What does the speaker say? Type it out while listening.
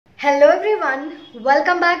Hello everyone,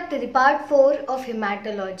 welcome back to the part 4 of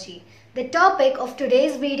hematology. The topic of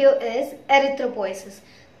today's video is erythropoiesis.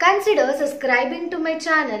 Consider subscribing to my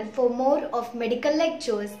channel for more of medical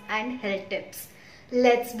lectures and health tips.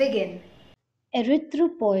 Let's begin.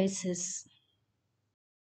 Erythropoiesis.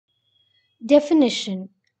 Definition: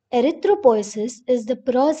 Erythropoiesis is the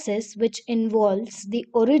process which involves the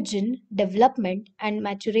origin, development, and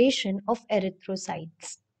maturation of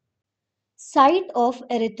erythrocytes. Site of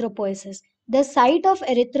erythropoiesis. The site of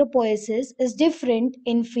erythropoiesis is different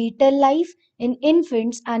in fetal life, in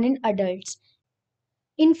infants, and in adults.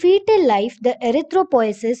 In fetal life, the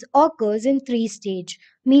erythropoiesis occurs in three stages.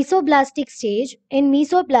 Mesoblastic stage. In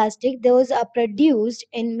mesoblastic, those are produced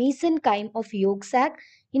in mesenchyme of yolk sac.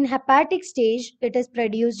 In hepatic stage, it is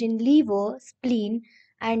produced in liver, spleen,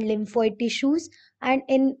 and lymphoid tissues. And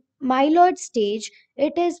in myeloid stage,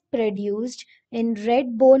 it is produced in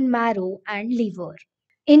red bone marrow and liver.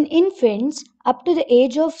 In infants, up to the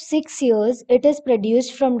age of 6 years, it is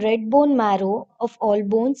produced from red bone marrow of all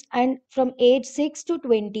bones, and from age 6 to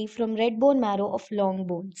 20 from red bone marrow of long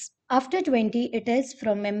bones. After 20, it is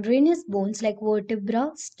from membranous bones like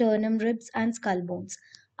vertebra, sternum ribs, and skull bones.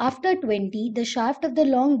 After 20, the shaft of the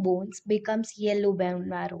long bones becomes yellow bone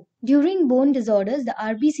marrow. During bone disorders, the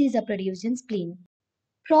RBCs are produced in spleen.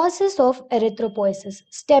 Process of erythropoiesis.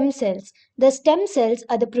 Stem cells. The stem cells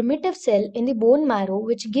are the primitive cell in the bone marrow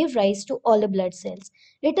which give rise to all the blood cells.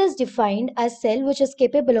 It is defined as cell which is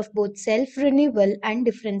capable of both self-renewal and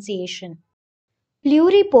differentiation.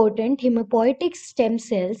 Pluripotent hematopoietic stem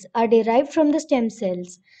cells are derived from the stem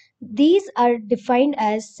cells. These are defined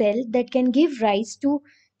as cells that can give rise to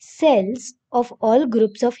cells of all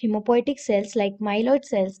groups of hematopoietic cells like myeloid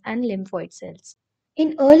cells and lymphoid cells.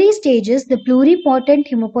 In early stages, the pluripotent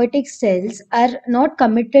hematopoietic cells are not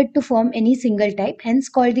committed to form any single type, hence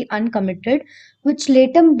called the uncommitted, which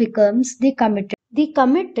later becomes the committed. The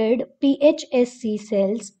committed PHSC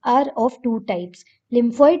cells are of two types: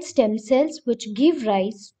 lymphoid stem cells, which give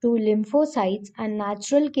rise to lymphocytes and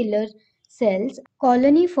natural killer cells,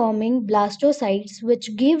 colony forming blastocytes,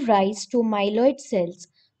 which give rise to myeloid cells.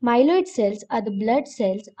 Myeloid cells are the blood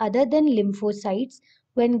cells other than lymphocytes.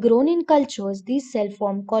 When grown in cultures, these cells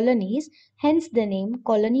form colonies, hence the name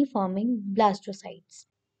colony forming blastocytes.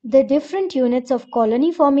 The different units of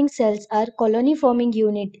colony forming cells are colony forming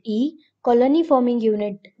unit E, colony forming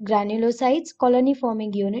unit granulocytes, colony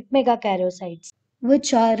forming unit megakaryocytes,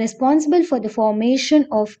 which are responsible for the formation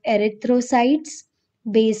of erythrocytes,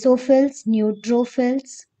 basophils,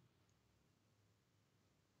 neutrophils,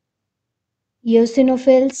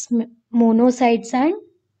 eosinophils, monocytes, and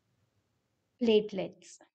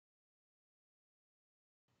platelets.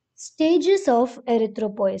 Stages of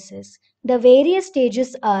erythropoiesis. The various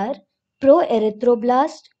stages are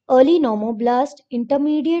proerythroblast, early normoblast,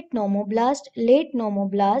 intermediate normoblast, late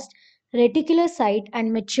normoblast, reticulocyte,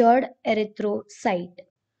 and matured erythrocyte.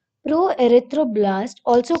 Proerythroblast,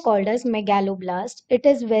 also called as megaloblast, it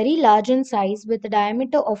is very large in size with a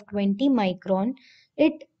diameter of 20 micron.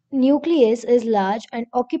 Its nucleus is large and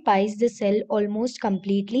occupies the cell almost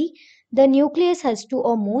completely. The nucleus has two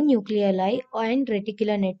or more nuclei and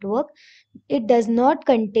reticular network. It does not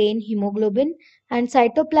contain hemoglobin, and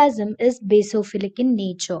cytoplasm is basophilic in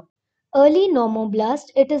nature. Early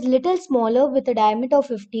normoblast, it is little smaller with a diameter of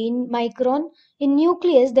 15 micron. In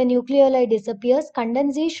nucleus, the nucleoli disappears,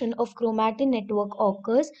 condensation of chromatin network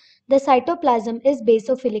occurs. The cytoplasm is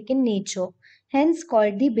basophilic in nature, hence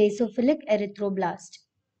called the basophilic erythroblast.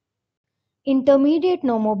 Intermediate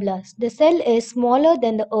normoblast. The cell is smaller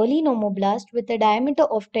than the early normoblast with a diameter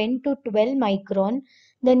of 10 to 12 micron.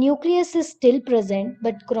 The nucleus is still present,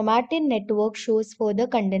 but chromatin network shows further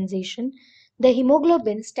condensation. The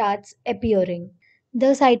hemoglobin starts appearing.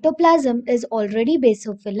 The cytoplasm is already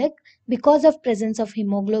basophilic because of presence of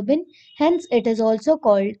hemoglobin, hence it is also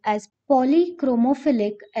called as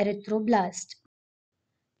polychromophilic erythroblast.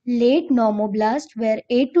 Late normoblast, where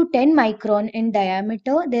 8 to 10 micron in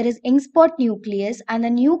diameter, there is ink spot nucleus and the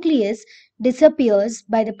nucleus disappears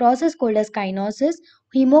by the process called as kinosis.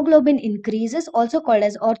 Hemoglobin increases, also called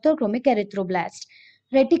as orthochromic erythroblast.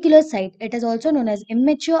 Reticulocyte, it is also known as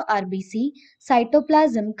immature RBC.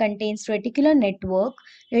 Cytoplasm contains reticular network.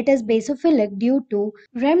 It is basophilic due to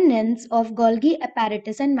remnants of Golgi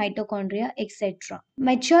apparatus and mitochondria, etc.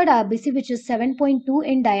 Matured RBC, which is 7.2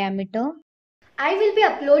 in diameter. I will be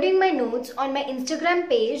uploading my notes on my Instagram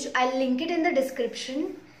page. I'll link it in the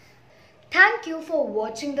description. Thank you for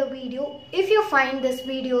watching the video. If you find this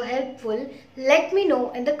video helpful, let me know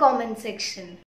in the comment section.